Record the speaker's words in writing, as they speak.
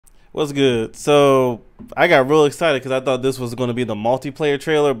What's good? So I got real excited because I thought this was going to be the multiplayer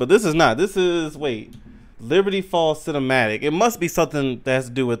trailer, but this is not. This is Liberty Falls cinematic. It must be something that has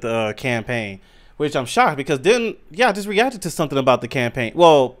to do with the campaign, which I'm shocked because I just reacted to something about the campaign.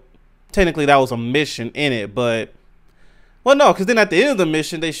 Well, technically that was a mission in it, but no, because then at the end of the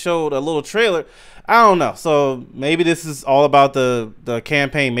mission they showed a little trailer. I don't know. So maybe this is all about the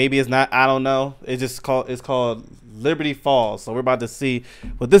campaign. Maybe it's not. I don't know. It's called Liberty Falls. So we're about to see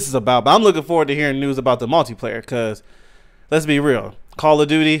what this is about. But I'm looking forward to hearing news about the multiplayer because let's be real. Call of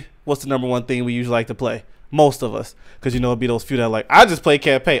Duty, what's the #1 thing we usually like to play? Most of us. Because, it'd be those few that are like, I just play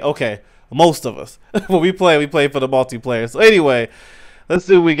campaign. Okay, most of us. When we play for the multiplayer. So anyway, let's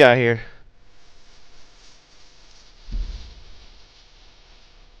see what we got here.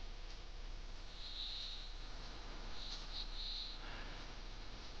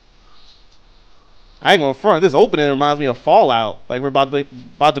 I ain't gonna front. This opening reminds me of Fallout. Like we're about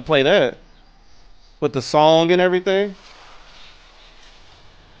to play that with the song and everything.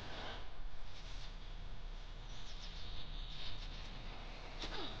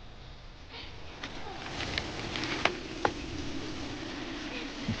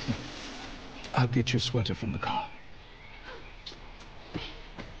 I'll get your sweater from the car.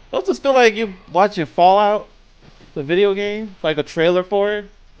 Don't this feel like you're watching Fallout, the video game, like a trailer for it?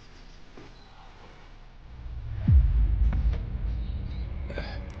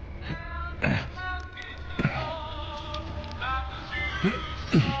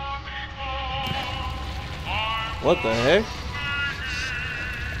 What the heck?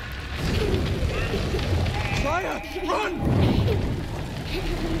 Fire! Run!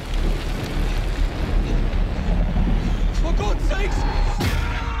 For God's sakes!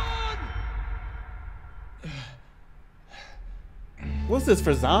 Run! What's this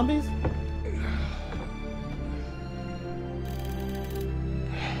for zombies?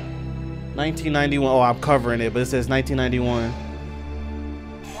 $1991. Oh, I'm covering it, but it says 1991.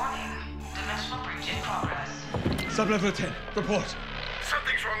 Sub-level 10, report.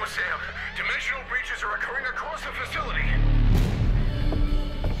 Something's wrong with Sam. Dimensional breaches are occurring across the facility.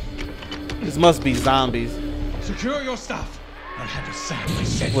 This must be zombies. Secure your stuff. I'll have a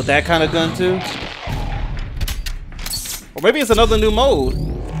sandwich. With that kind of gun too? Or maybe it's another new mode.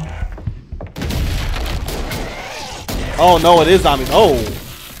 Oh no, it is zombies. Oh.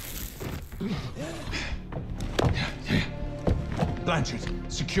 Blanchard,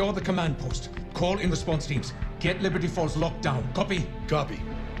 secure the command post. Call in response teams. Get Liberty Falls locked down. Copy? Copy.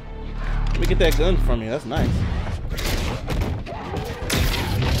 Let me get that gun from you. That's nice.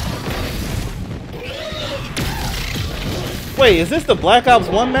 Wait, is this the Black Ops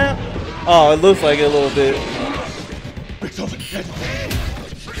 1 map? Oh, it looks like it a little bit.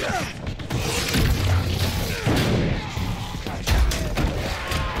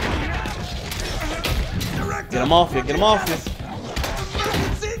 Get him off you. Get him off you.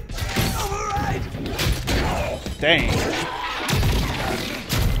 Dang.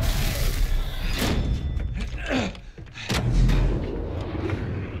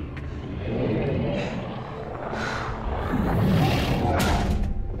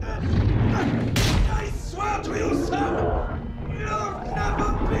 I swear to you, Sam, you'll never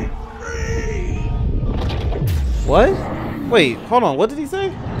be free. What? Wait, hold on. What did he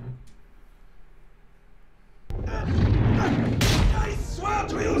say? I swear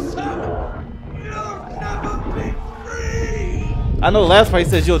to you, Sam, you'll never be free. I know the last part he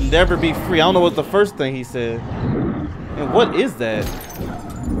says you'll never be free. I don't know what the first thing he said. And what is that?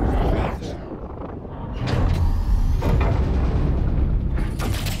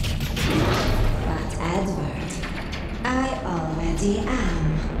 But Edward, I already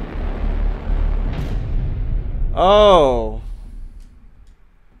am. Oh.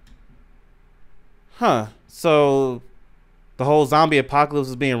 Huh. So the whole zombie apocalypse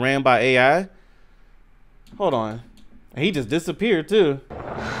is being ran by AI? Hold on. He just disappeared too.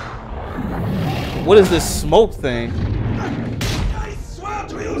 What is this smoke thing? I swear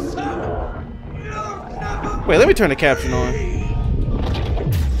to you, Sam, you'll never. Wait, let me turn the caption on.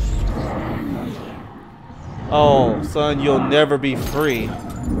 Oh, son, you'll never be free.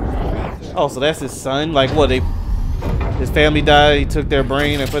 Oh, so that's his son? Like what? His family died. He took their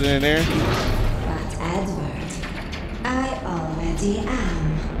brain and put it in there. But Edward, I already am.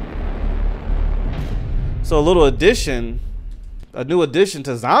 So a little addition, a new addition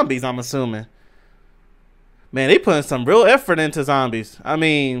to zombies, I'm assuming. Man, they putting some real effort into zombies. I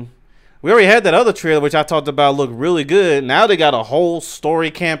mean, we already had that other trailer, which I talked about, looked really good. Now they got a whole story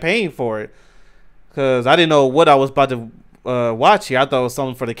campaign for it. Because I didn't know what I was about to watch here. I thought it was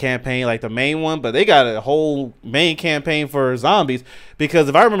something for the campaign, like the main one, but they got a whole main campaign for zombies. Because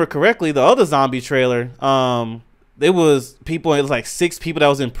if I remember correctly, the other zombie trailer, there was people. It was like 6 people that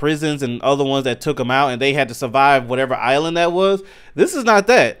was in prisons and other ones that took them out, and they had to survive whatever island that was. This is not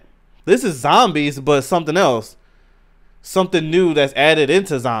that. This is zombies, but something else, something new that's added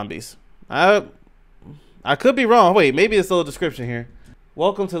into zombies. I could be wrong. Wait, maybe it's a little description here.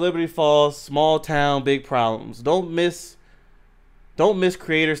 Welcome to Liberty Falls, small town, big problems. Don't miss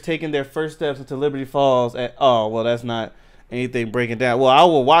creators taking their first steps into Liberty Falls. Oh, well, that's not anything breaking down. Well, I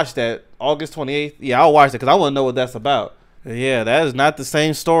will watch that August 28th. Yeah, I'll watch it because I want to know what that's about. Yeah, that is not the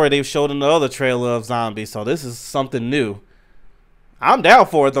same story they've showed in the other trailer of zombies. So this is something new. I'm down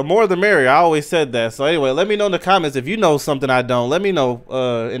for it. The more the merrier. I always said that. So anyway, let me know in the comments if you know something I don't. Let me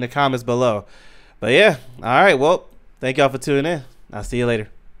know in the comments below. But yeah, all right. Well, thank y'all for tuning in. I'll see you later.